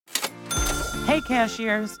Hey,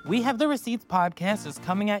 cashiers! We Have the Receipts podcast is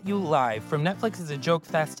coming at you live from Netflix's A Joke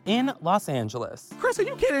Fest in Los Angeles. Chris, are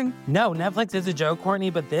you kidding? No, Netflix is a joke, Courtney,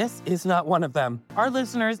 but this is not one of them. Our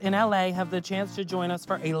listeners in LA have the chance to join us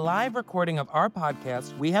for a live recording of our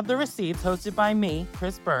podcast, We Have the Receipts, hosted by me,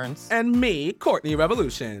 Chris Burns. And me, Courtney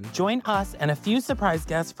Revolution. Join us and a few surprise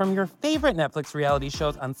guests from your favorite Netflix reality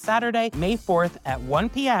shows on Saturday, May 4th at 1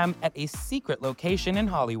 p.m. at a secret location in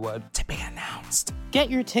Hollywood. To be announced. Get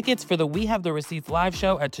your tickets for the We Have the Receipts live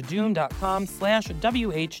show at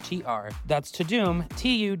tudum.com/WHTR. That's Tudum,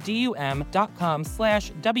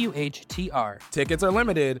 TUDUM.com/WHTR. Tickets are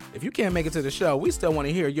limited. If you can't make it to the show, we still want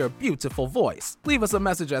to hear your beautiful voice. Leave us a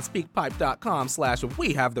message at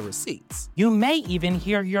speakpipe.com/WeHaveTheReceipts. You may even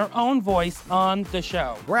hear your own voice on the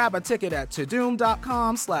show. Grab a ticket at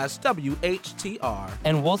tudum.com/WHTR.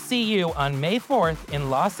 And we'll see you on May 4th in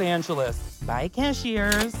Los Angeles. Bye,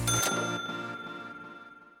 cashiers.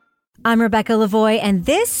 I'm Rebecca Lavoie, and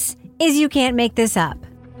this is You Can't Make This Up.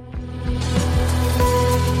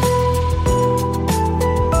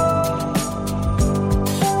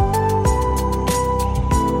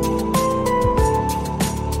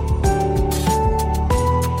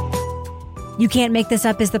 You Can't Make This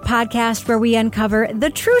Up is the podcast where we uncover the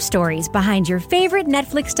true stories behind your favorite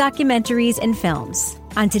Netflix documentaries and films.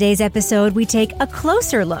 On today's episode, we take a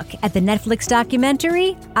closer look at the Netflix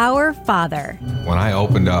documentary, Our Father. When I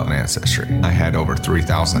opened up Ancestry, I had over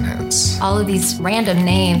 3,000 hits. All of these random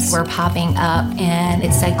names were popping up, and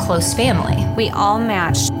it said close family. We all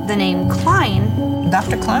matched the name Klein.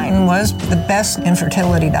 Dr. Klein was the best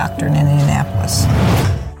infertility doctor in Indianapolis.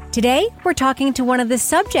 Today, we're talking to one of the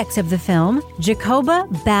subjects of the film, Jacoba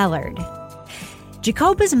Ballard.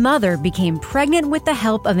 Jacoba's mother became pregnant with the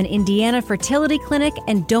help of an Indiana fertility clinic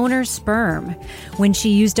and donor sperm. When she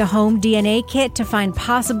used a home DNA kit to find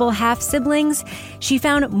possible half-siblings, she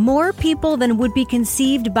found more people than would be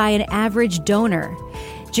conceived by an average donor.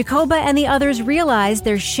 Jacoba and the others realized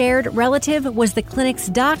their shared relative was the clinic's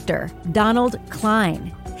doctor, Donald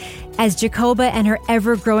Klein. As Jacoba and her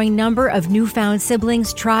ever-growing number of newfound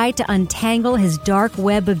siblings try to untangle his dark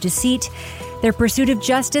web of deceit, their pursuit of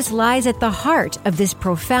justice lies at the heart of this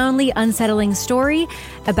profoundly unsettling story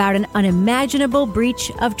about an unimaginable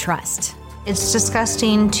breach of trust. It's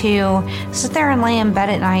disgusting to sit there and lay in bed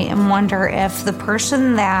at night and wonder if the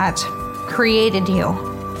person that created you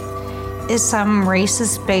is some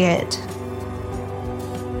racist bigot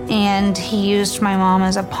and he used my mom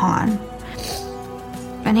as a pawn.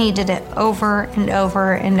 And he did it over and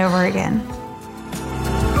over and over again.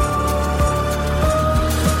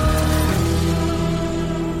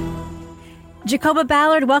 Jacoba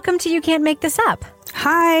Ballard, welcome to You Can't Make This Up.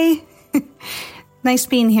 Hi. Nice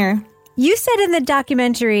being here. You said in the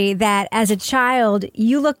documentary that as a child,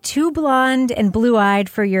 you looked too blonde and blue-eyed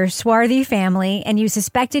for your swarthy family, and you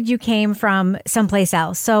suspected you came from someplace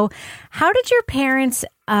else. So how did your parents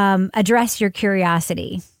address your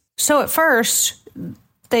curiosity? So at first,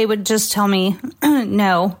 they would just tell me,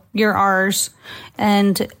 no, you're ours,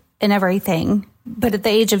 and everything. But at the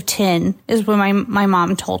age of 10 is when my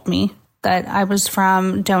mom told me that I was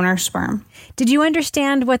from donor sperm. Did you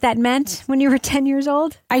understand what that meant when you were 10 years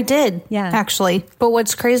old? I did, yeah, actually. But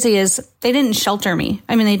what's crazy is they didn't shelter me.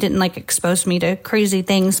 I mean, they didn't expose me to crazy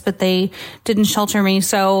things, but they didn't shelter me.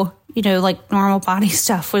 So, normal body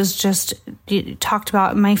stuff was just talked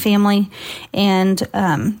about in my family. And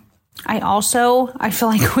I feel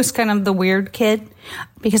like I was kind of the weird kid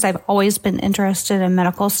because I've always been interested in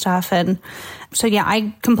medical stuff. And so, yeah,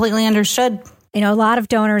 I completely understood. A lot of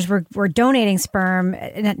donors were donating sperm,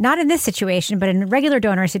 not in this situation, but in regular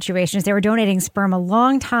donor situations. They were donating sperm a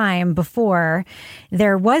long time before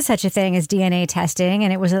there was such a thing as DNA testing.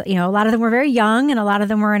 And it was, a lot of them were very young, and a lot of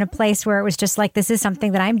them were in a place where it was just like, this is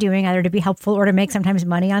something that I'm doing either to be helpful or to make sometimes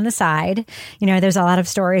money on the side. There's a lot of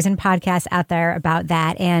stories and podcasts out there about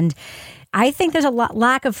that. And I think there's a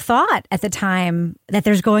lack of thought at the time that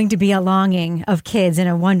there's going to be a longing of kids and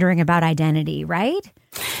a wondering about identity, right?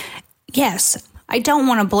 Yes. I don't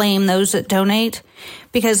want to blame those that donate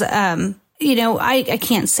because, I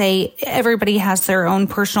can't say everybody has their own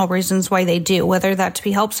personal reasons why they do, whether that to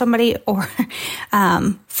be help somebody or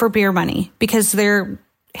for beer money, because there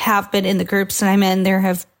have been in the groups that I'm in, there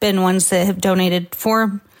have been ones that have donated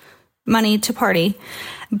for money to party.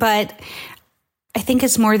 But I think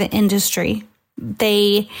it's more the industry.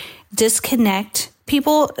 They disconnect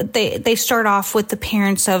people. They start off with the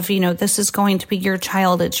parents of, this is going to be your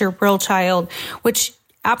child. It's your real child, which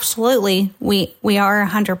absolutely we are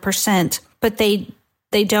 100%, but they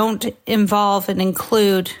don't involve and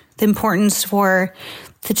include the importance for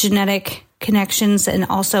the genetic connections and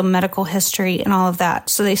also medical history and all of that.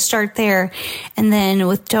 So they start there. And then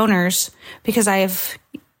with donors, because I've,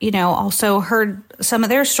 also heard some of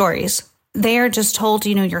their stories, they are just told,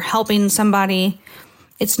 you're helping somebody.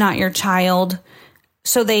 It's not your child.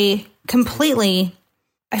 So they completely,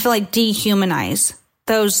 I feel like, dehumanize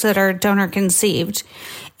those that are donor conceived.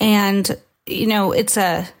 And, it's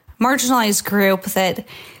a marginalized group that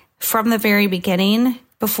from the very beginning,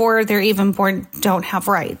 before they're even born, don't have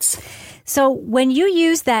rights. So when you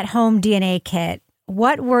used that home DNA kit,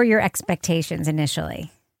 what were your expectations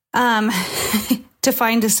initially? To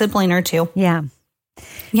find a sibling or two. Yeah.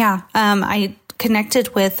 Yeah. I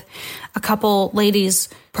connected with a couple ladies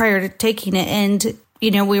prior to taking it. And,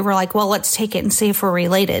 we were like, well, let's take it and see if we're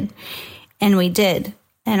related. And we did.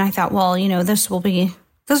 And I thought, well, this will be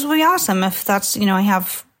awesome if that's, I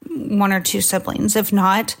have one or two siblings. If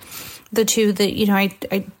not, the two that,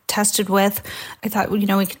 I tested with, I thought, we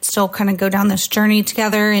could still kind of go down this journey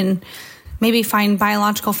together and maybe find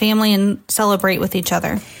biological family and celebrate with each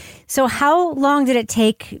other. So how long did it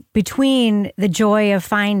take between the joy of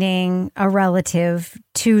finding a relative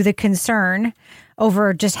to the concern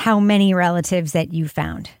over just how many relatives that you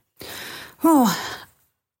found? Oh,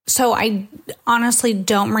 so I honestly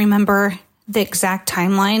don't remember the exact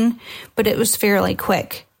timeline, but it was fairly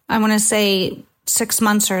quick. I want to say 6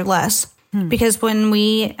 months or less. Because when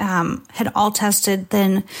we had all tested,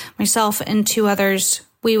 then myself and two others,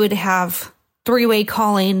 we would have three-way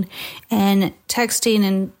calling and texting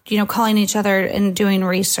and, calling each other and doing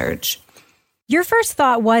research. Your first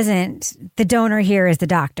thought wasn't the donor here is the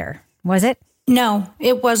doctor, was it? No,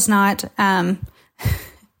 it was not. I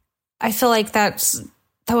feel like that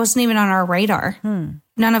wasn't even on our radar.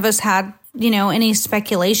 None of us had, any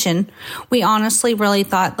speculation. We honestly really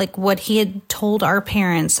thought like what he had told our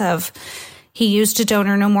parents of he used a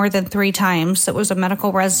donor no more than 3 times that was a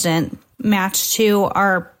medical resident matched to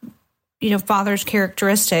our, father's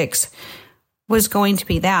characteristics was going to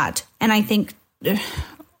be that. And I think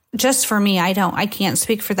just for me, I can't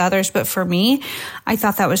speak for the others, but for me, I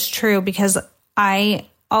thought that was true because I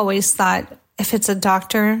always thought if it's a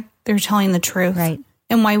doctor, they're telling the truth. Right.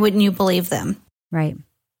 And why wouldn't you believe them? Right.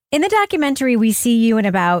 In the documentary, we see you and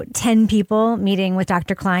about 10 people meeting with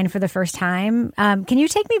Dr. Klein for the first time. Can you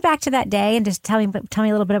take me back to that day and just tell me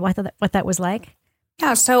a little bit about what that was like?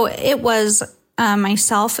 Yeah, so it was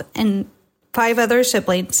myself and 5 other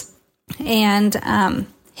siblings, and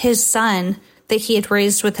his son that he had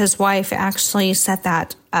raised with his wife actually set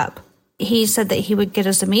that up. He said that he would get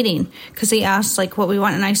us a meeting because he asked like what we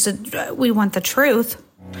want, and I said we want the truth.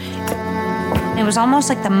 It was almost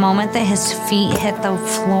like the moment that his feet hit the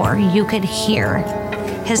floor, you could hear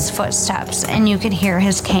his footsteps and you could hear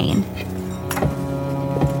his cane.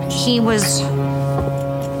 He was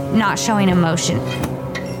not showing emotion.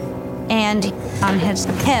 And on his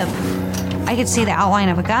hip, I could see the outline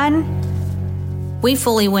of a gun. We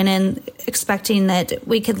fully went in expecting that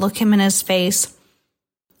we could look him in his face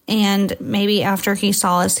and maybe after he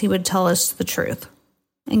saw us, he would tell us the truth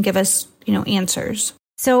and give us, answers.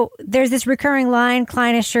 So there's this recurring line,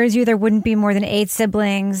 Klein assures you there wouldn't be more than 8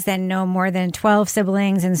 siblings, then no more than 12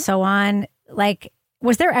 siblings, and so on. Like,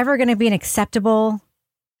 was there ever going to be an acceptable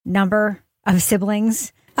number of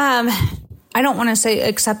siblings? I don't want to say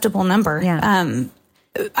acceptable number. Yeah.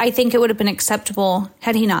 I think it would have been acceptable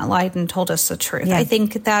had he not lied and told us the truth. Yeah. I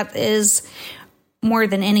think that is more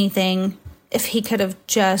than anything if he could have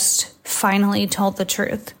just finally told the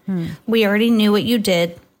truth. We already knew what you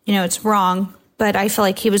did. It's wrong. But I feel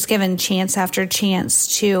like he was given chance after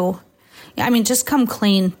chance to, just come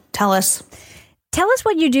clean. Tell us. Tell us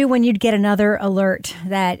what you do when you'd get another alert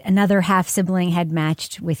that another half sibling had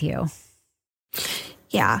matched with you.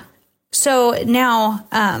 Yeah. So now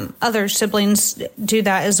other siblings do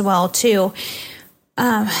that as well, too.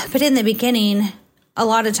 But in the beginning, a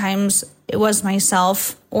lot of times it was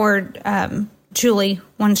myself or Julie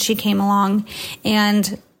when she came along.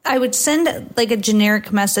 And I would send like a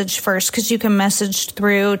generic message first because you can message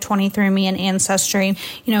through 23andMe and Ancestry,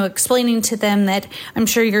 explaining to them that I'm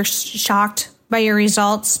sure you're shocked by your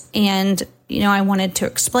results. And, I wanted to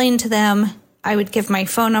explain to them. I would give my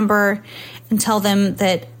phone number and tell them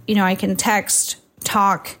that, I can text,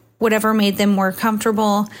 talk, whatever made them more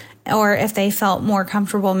comfortable. Or if they felt more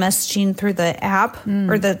comfortable messaging through the app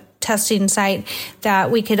or the testing site, that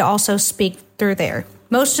we could also speak through there.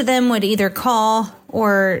 Most of them would either call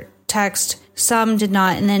or text. Some did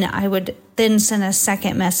not. And then I would then send a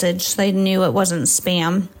second message so they knew it wasn't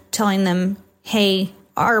spam, telling them, hey,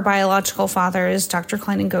 our biological father is Dr.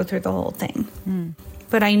 Klein, and go through the whole thing.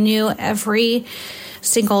 But I knew every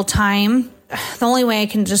single time, the only way I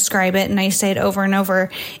can describe it, and I say it over and over,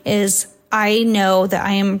 is I know that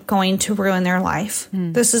I am going to ruin their life.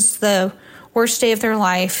 This is the worst day of their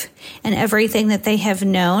life, and everything that they have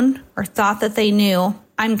known or thought that they knew,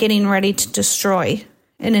 I'm getting ready to destroy.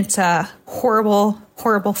 And it's a horrible,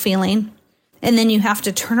 horrible feeling. And then you have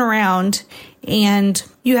to turn around and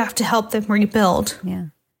you have to help them rebuild. Yeah.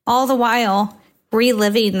 All the while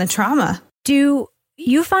reliving the trauma. Do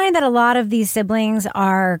you find that a lot of these siblings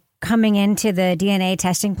are coming into the DNA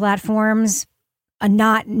testing platforms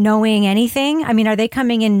not knowing anything? I mean, are they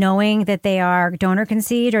coming in knowing that they are donor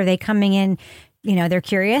conceived? Or are they coming in, they're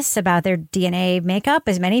curious about their DNA makeup,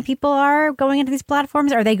 as many people are going into these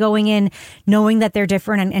platforms? Are they going in knowing that they're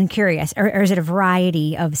different and curious? Or is it a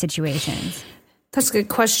variety of situations? That's a good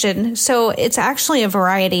question. So it's actually a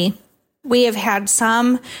variety. We have had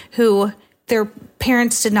some who their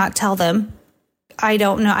parents did not tell them. I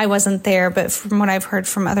don't know. I wasn't there, but from what I've heard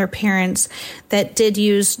from other parents that did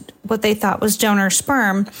use what they thought was donor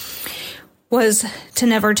sperm, was to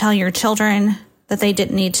never tell your children that they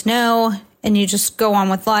didn't need to know, and you just go on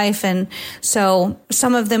with life. And so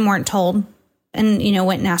some of them weren't told and,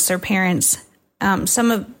 went and asked their parents.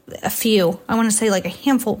 A few, I want to say like a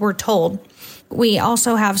handful, were told. We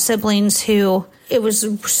also have siblings who it was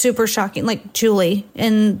super shocking, like Julie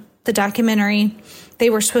in the documentary. They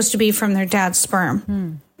were supposed to be from their dad's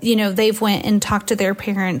sperm. They've went and talked to their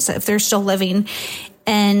parents if they're still living,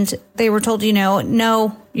 and they were told,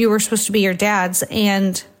 no, you were supposed to be your dad's.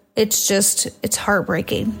 And it's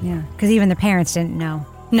heartbreaking. Yeah, because even the parents didn't know.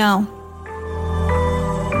 No.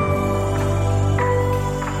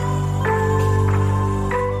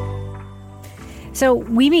 So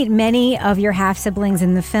we meet many of your half-siblings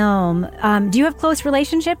in the film. Do you have close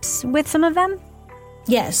relationships with some of them?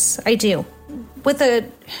 Yes, I do. With a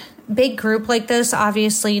big group like this,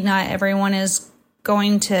 obviously not everyone is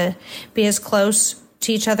going to be as close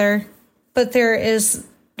to each other, but there is,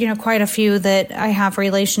 quite a few that I have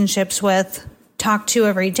relationships with, talk to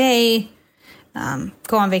every day,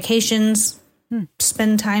 go on vacations,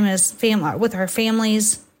 spend time as with our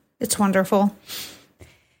families. It's wonderful.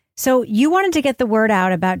 So you wanted to get the word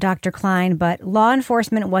out about Dr. Klein, but law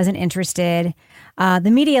enforcement wasn't interested.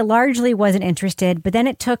 The media largely wasn't interested, but then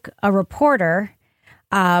it took a reporter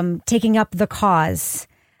taking up the cause.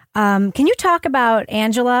 Can you talk about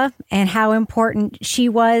Angela and how important she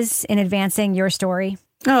was in advancing your story?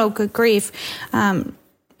 Oh, good grief.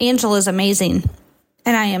 Angela is amazing,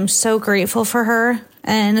 and I am so grateful for her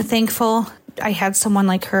and thankful I had someone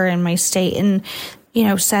like her in my state and,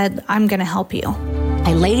 said, I'm going to help you.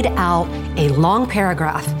 I laid out a long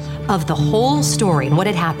paragraph of the whole story and what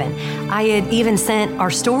had happened. I had even sent our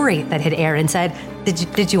story that had aired and said,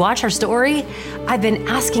 did you watch our story? I've been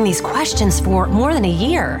asking these questions for more than a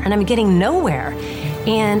year and I'm getting nowhere.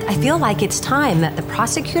 And I feel like it's time that the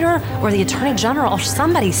prosecutor or the attorney general or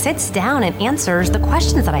somebody sits down and answers the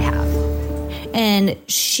questions that I have. And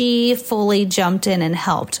she fully jumped in and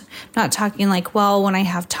helped. Not talking like, well, when I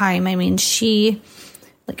have time. I mean, she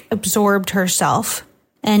absorbed herself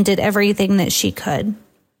and did everything that she could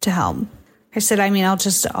to help. I said, I'll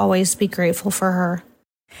just always be grateful for her.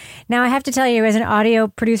 Now, I have to tell you, as an audio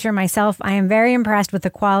producer myself, I am very impressed with the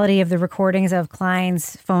quality of the recordings of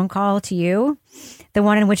Klein's phone call to you, the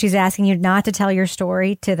one in which he's asking you not to tell your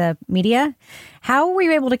story to the media. How were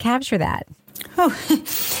you able to capture that? Oh,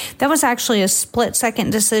 that was actually a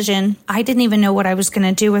split-second decision. I didn't even know what I was going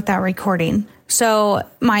to do with that recording. So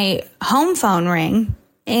my home phone rang,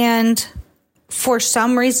 and for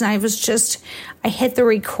some reason, I hit the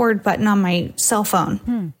record button on my cell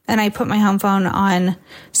phone, and I put my home phone on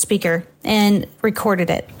speaker and recorded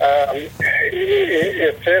it.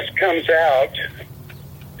 If this comes out,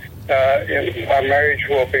 our marriage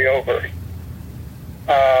will be over.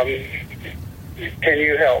 Can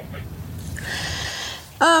you help?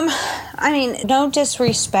 No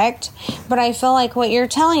disrespect, but I feel like what you're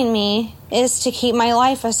telling me is to keep my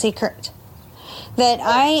life a secret. That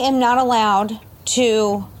I am not allowed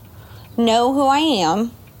to know who I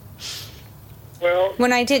am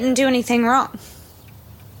when I didn't do anything wrong.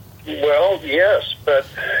 Well, yes, but,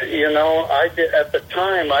 at the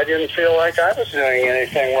time, I didn't feel like I was doing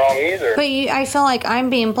anything wrong either. But I feel like I'm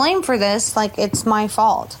being blamed for this, like it's my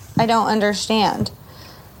fault. I don't understand.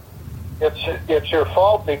 It's your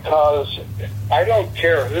fault because I don't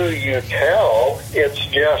care who you tell. It's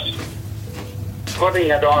just putting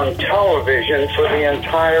it on television for the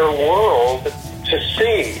entire world to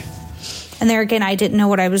see. And there again, I didn't know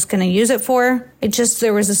what I was going to use it for.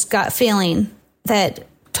 There was this gut feeling that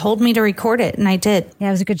told me to record it, and I did. Yeah,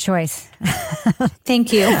 it was a good choice.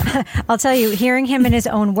 Thank you. I'll tell you, hearing him in his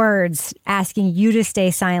own words, asking you to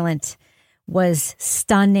stay silent was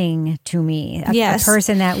stunning to me. A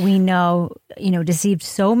person that we know, deceived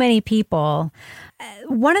so many people.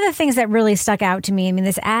 One of the things that really stuck out to me,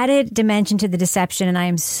 this added dimension to the deception, and I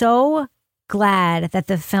am so glad that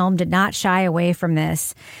the film did not shy away from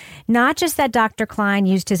this. Not just that Dr. Klein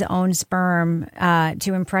used his own sperm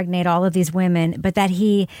to impregnate all of these women, but that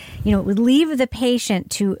he, would leave the patient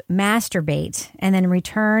to masturbate and then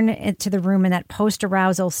return to the room in that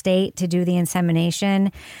post-arousal state to do the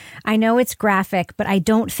insemination. I know it's graphic, but I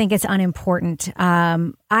don't think it's unimportant.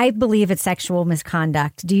 I believe it's sexual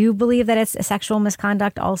misconduct. Do you believe that it's a sexual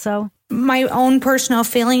misconduct also? My own personal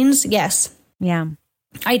feelings, yes. Yeah.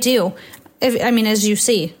 I do. As you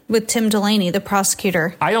see with Tim Delaney, the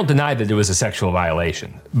prosecutor. I don't deny that it was a sexual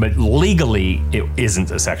violation, but legally it isn't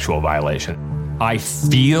a sexual violation. I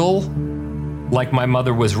feel like my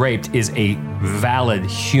mother was raped is a valid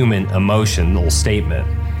human emotional statement.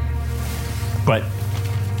 But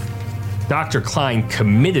Dr. Klein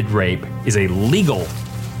committed rape is a legal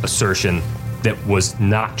assertion that was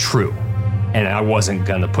not true. And I wasn't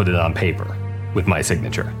going to put it on paper with my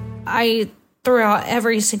signature. I threw out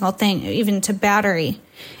every single thing, even to battery,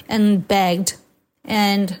 and begged.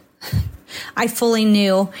 And I fully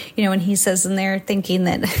knew, when he says in there thinking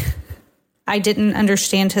that I didn't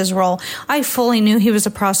understand his role, I fully knew he was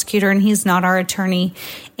a prosecutor and he's not our attorney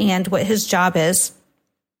and what his job is.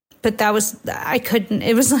 But I couldn't,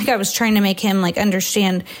 it was like I was trying to make him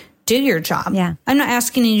understand, do your job. Yeah. I'm not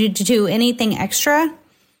asking you to do anything extra,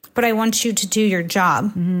 but I want you to do your job.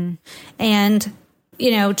 Mm-hmm. And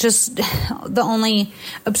just the only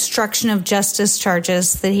obstruction of justice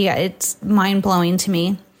charges that he got, it's mind-blowing to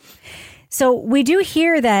me. So we do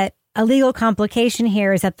hear that a legal complication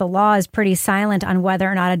here is that the law is pretty silent on whether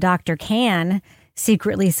or not a doctor can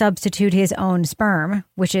secretly substitute his own sperm,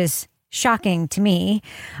 which is shocking to me.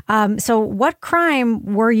 So what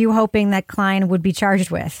crime were you hoping that Klein would be charged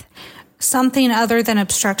with? Something other than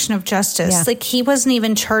obstruction of justice. Yeah. He wasn't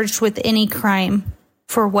even charged with any crime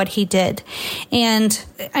for what he did. And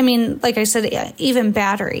like I said, even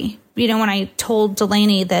battery, when I told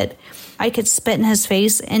Delaney that I could spit in his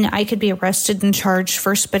face and I could be arrested and charged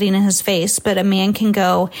for spitting in his face, but a man can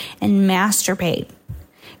go and masturbate,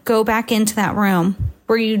 go back into that room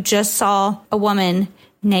where you just saw a woman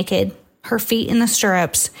naked, her feet in the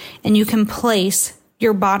stirrups, and you can place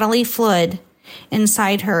your bodily fluid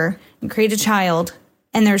inside her and create a child,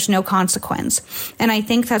 and there's no consequence. And I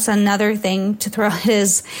think that's another thing to throw out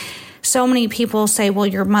is so many people say, well,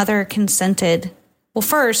 your mother consented. Well,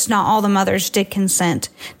 first, not all the mothers did consent.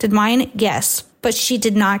 Did mine? Yes. But she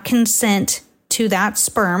did not consent to that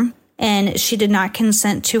sperm, and she did not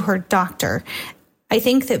consent to her doctor. I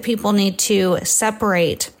think that people need to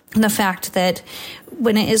separate the fact that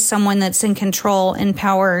when it is someone that's in control and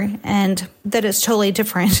power, and that it's totally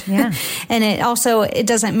different. Yeah. And it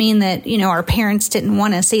doesn't mean that, our parents didn't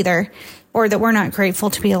want us either, or that we're not grateful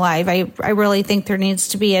to be alive. I really think there needs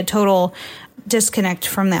to be a total disconnect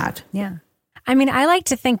from that. Yeah. I like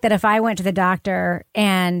to think that if I went to the doctor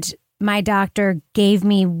and my doctor gave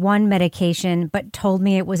me one medication, but told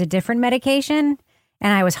me it was a different medication,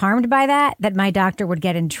 and I was harmed by that my doctor would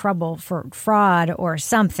get in trouble for fraud or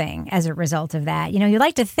something as a result of that. You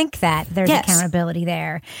like to think that there's accountability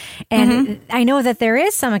there. And I know that there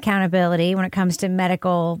is some accountability when it comes to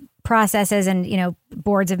medical processes and,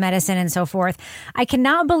 boards of medicine and so forth. I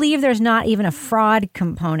cannot believe there's not even a fraud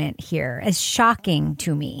component here. It's shocking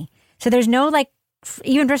to me. So there's no,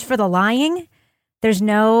 even just for the lying, there's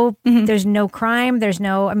no crime. There's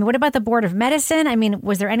no, what about the Board of Medicine?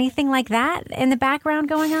 Was there anything like that in the background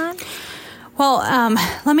going on? Well,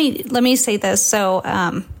 let me say this. So,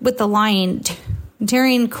 with the lying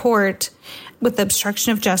during court with the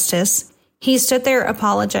obstruction of justice, he stood there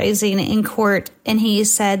apologizing in court, and he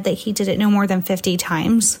said that he did it no more than 50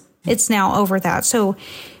 times. It's now over that. So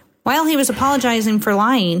while he was apologizing for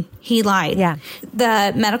lying, he lied. Yeah.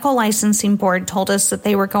 The medical licensing board told us that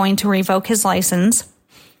they were going to revoke his license.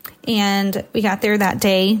 And we got there that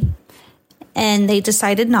day, and they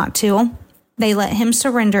decided not to. They let him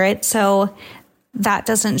surrender it. So that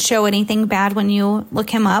doesn't show anything bad when you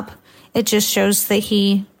look him up. It just shows that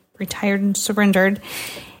he retired and surrendered.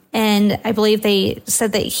 And I believe they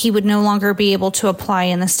said that he would no longer be able to apply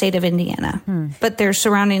in the state of Indiana, but their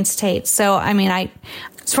surrounding states. So,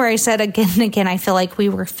 that's where I said again and again, I feel like we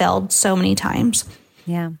were failed so many times.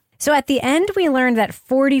 Yeah. So at the end, we learned that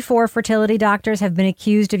 44 fertility doctors have been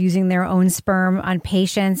accused of using their own sperm on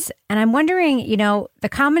patients. And I'm wondering, the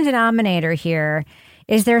common denominator here,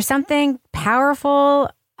 is there something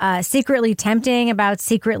powerful, secretly tempting about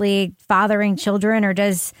secretly fathering children, or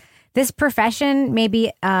does this profession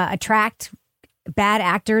maybe attract bad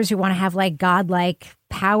actors who want to have like godlike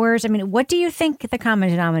powers? I mean, what do you think the common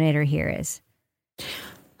denominator here is?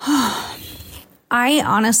 I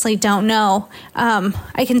honestly don't know.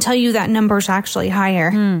 I can tell you that number's actually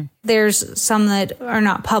higher. There's some that are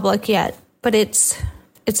not public yet, but it's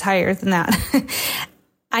higher than that.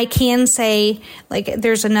 I can say, like,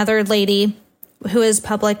 there's another lady who is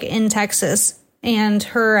public in Texas, and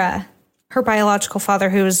her biological father,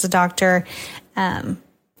 who is the doctor,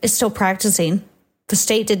 is still practicing. The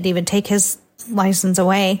state didn't even take his license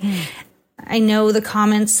away. I know the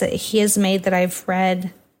comments that he has made that I've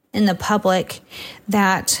read in the public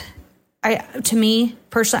that to me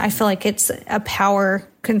personally, I feel like it's a power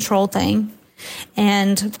control thing.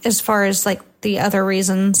 And as far as like the other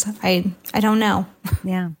reasons, I don't know.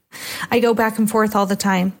 Yeah. I go back and forth all the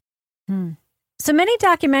time. So many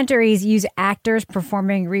documentaries use actors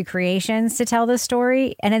performing recreations to tell the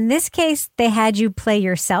story. And in this case, they had you play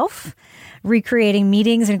yourself, recreating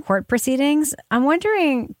meetings and court proceedings. I'm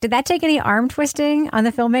wondering, did that take any arm twisting on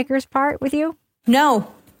the filmmaker's part with you?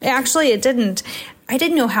 No, actually it didn't. I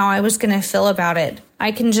didn't know how I was going to feel about it.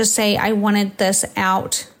 I can just say I wanted this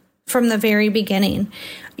out from the very beginning.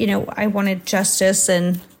 You know, I wanted justice,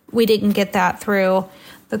 and we didn't get that through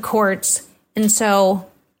the courts. And so,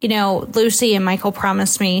 you know, Lucy and Michael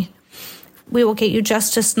promised me, we will get you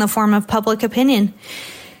justice in the form of public opinion.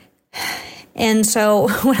 And so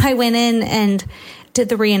when I went in and did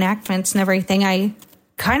the reenactments and everything, I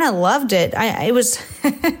kind of loved it. I was,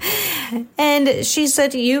 and she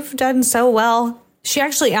said, "You've done so well." She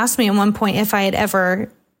actually asked me at one point if I had ever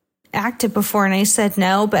acted before, and I said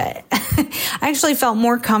no, but I actually felt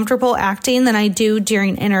more comfortable acting than I do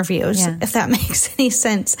during interviews, if that makes any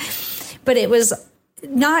sense. But it was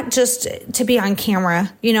not just to be on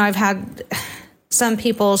camera. You know, I've had some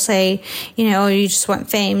people say, you know, you just want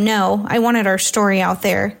fame. No, I wanted our story out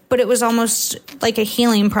there, but it was almost like a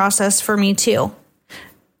healing process for me too.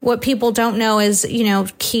 What people don't know is, you know,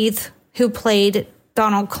 Keith, who played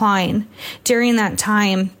Donald Klein, during that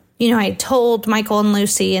time, you know, I told Michael and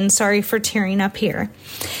Lucy, and sorry for tearing up here,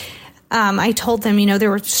 I told them, you know,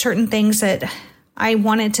 there were certain things that I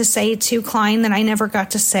wanted to say to Klein that I never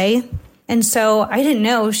got to say. And so I didn't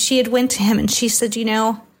know. She had went to him and she said, you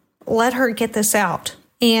know, let her get this out.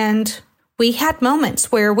 And we had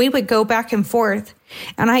moments where we would go back and forth,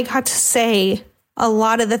 and I got to say a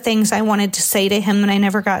lot of the things I wanted to say to him that I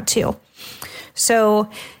never got to. So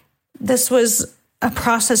this was a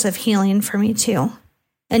process of healing for me too.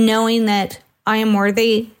 And knowing that I am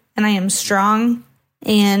worthy and I am strong.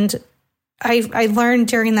 And I learned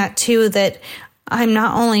during that too that I'm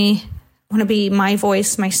not only want to be my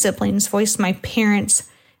voice, my siblings' voice, my parents,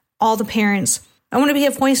 all the parents. I want to be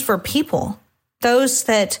a voice for people, those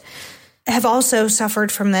that have also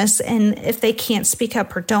suffered from this. And if they can't speak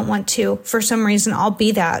up or don't want to, for some reason, I'll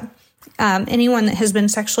be that. Anyone that has been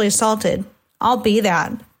sexually assaulted, I'll be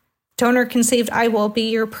that. Donor conceived, I will be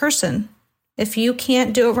your person. If you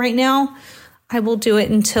can't do it right now, I will do it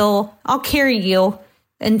until I'll carry you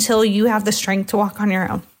until you have the strength to walk on your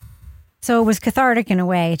own. So it was cathartic in a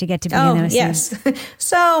way to get to be in those scenes.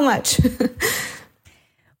 So much.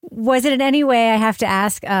 Was it in any way, I have to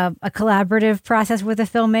ask, a collaborative process with the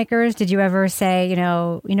filmmakers? Did you ever say,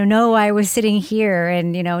 no, I was sitting here,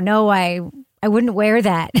 and, no, I wouldn't wear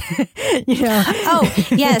that, Oh,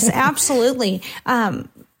 yes, absolutely.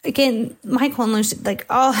 Again, Michael and Lucy,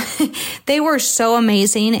 they were so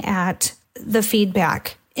amazing at the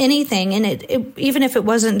feedback. Anything, and it even if it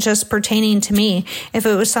wasn't just pertaining to me, if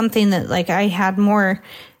it was something that I had more,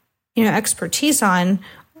 expertise on,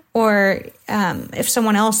 or if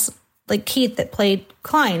someone else like Keith that played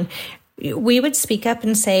Klein, we would speak up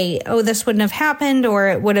and say, "Oh, this wouldn't have happened," or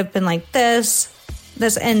 "It would have been like this,"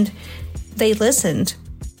 and they listened.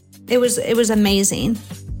 It was amazing.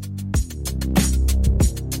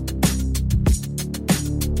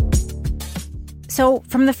 So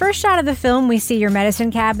from the first shot of the film, we see your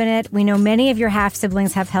medicine cabinet. We know many of your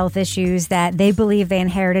half-siblings have health issues that they believe they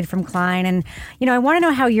inherited from Klein. And, I want to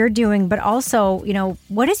know how you're doing, but also,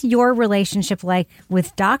 what is your relationship like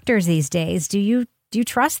with doctors these days? Do you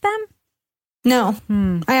trust them? No,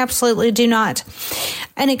 I absolutely do not.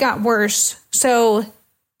 And it got worse. So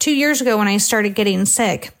 2 years ago when I started getting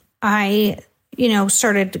sick, I,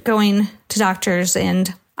 started going to doctors,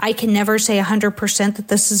 and I can never say 100% that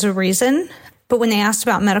this is a reason. But when they asked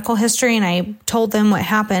about medical history and I told them what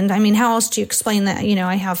happened, how else do you explain that,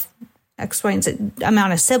 I have X, Y, and Z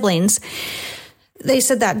amount of siblings? They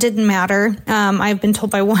said that didn't matter. I've been told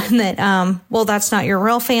by one that, that's not your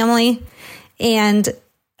real family. And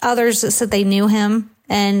others that said they knew him,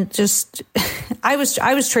 and just, I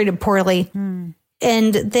was treated poorly.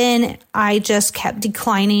 And then I just kept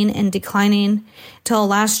declining and declining till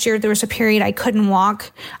last year. There was a period I couldn't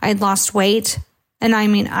walk. I had lost weight. And I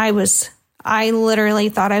mean, I literally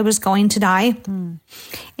thought I was going to die.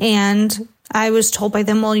 And I was told by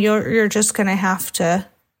them, well, you're just going to have to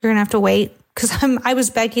wait. Cause I was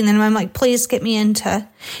begging them. I'm like, please get me into,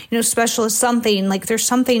 specialist something. Like there's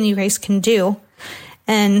something you guys can do.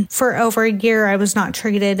 And for over a year, I was not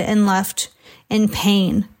treated and left in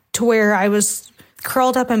pain to where I was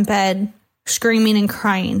curled up in bed, screaming and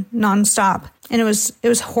crying nonstop. And it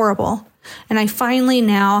was horrible. And I finally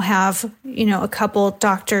now have, a couple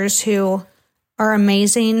doctors who are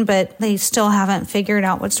amazing, but they still haven't figured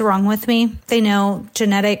out what's wrong with me. They know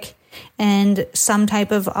genetic and some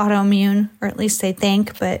type of autoimmune, or at least they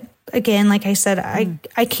think. But again, like I said,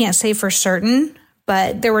 I can't say for certain,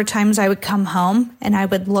 but there were times I would come home and I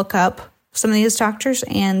would look up some of these doctors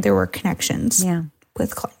and there were connections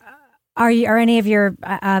with clients. Are any of your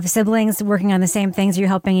siblings working on the same things? Are you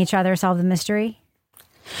helping each other solve the mystery?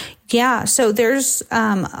 Yeah. So there's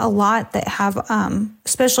a lot that have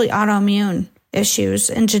especially autoimmune issues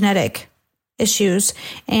and genetic issues.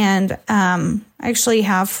 And I actually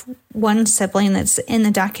have one sibling that's in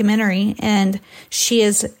the documentary, and she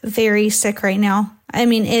is very sick right now. I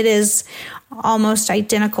mean, it is almost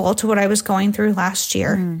identical to what I was going through last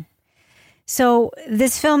year. So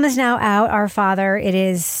this film is now out, Our Father. It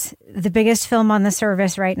is the biggest film on the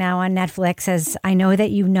service right now on Netflix, as I know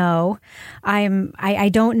that you know. I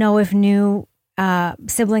don't know if new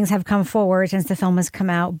siblings have come forward since the film has come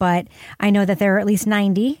out, but I know that there are at least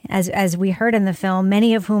 90, as we heard in the film,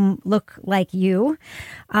 many of whom look like you.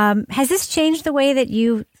 Has this changed the way that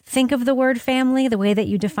you think of the word family, the way that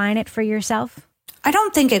you define it for yourself? I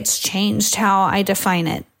don't think it's changed how I define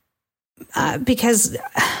it. Because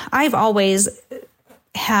I've always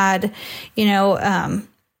had,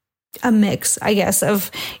 a mix, I guess,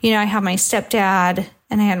 of, I have my stepdad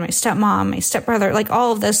and I had my stepmom, my stepbrother, like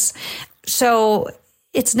all of this. So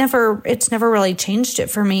it's never really changed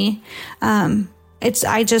it for me.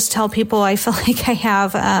 I just tell people I feel like I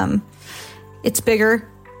have, it's bigger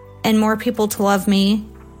and more people to love me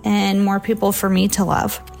and more people for me to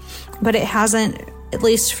love. But it hasn't, at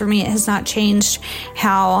least for me, it has not changed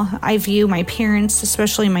how I view my parents,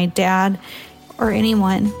 especially my dad or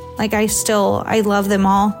anyone. Like I love them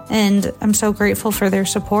all, and I'm so grateful for their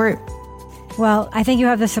support. Well, I think you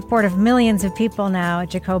have the support of millions of people now,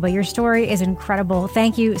 Jacoba. Your story is incredible.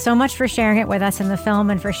 Thank you so much for sharing it with us in the film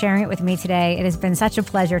and for sharing it with me today. It has been such a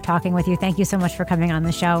pleasure talking with you. Thank you so much for coming on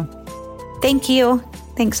the show. Thank you.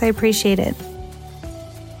 Thanks. I appreciate it.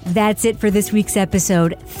 That's it for this week's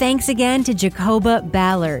episode. Thanks again to Jacoba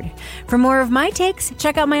Ballard. For more of my takes,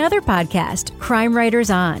 check out my other podcast, Crime Writers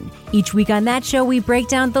On. Each week on that show, we break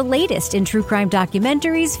down the latest in true crime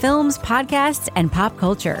documentaries, films, podcasts, and pop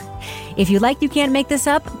culture. If you like You Can't Make This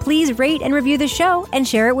Up, please rate and review the show and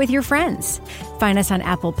share it with your friends. Find us on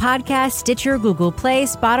Apple Podcasts, Stitcher, Google Play,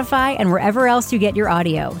 Spotify, and wherever else you get your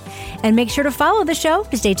audio. And make sure to follow the show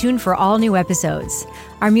to stay tuned for all new episodes.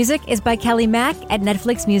 Our music is by Kelly Mack at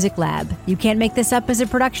Netflix Music Lab. You Can't Make This Up is a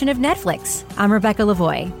production of Netflix. I'm Rebecca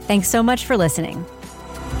Lavoie. Thanks so much for listening.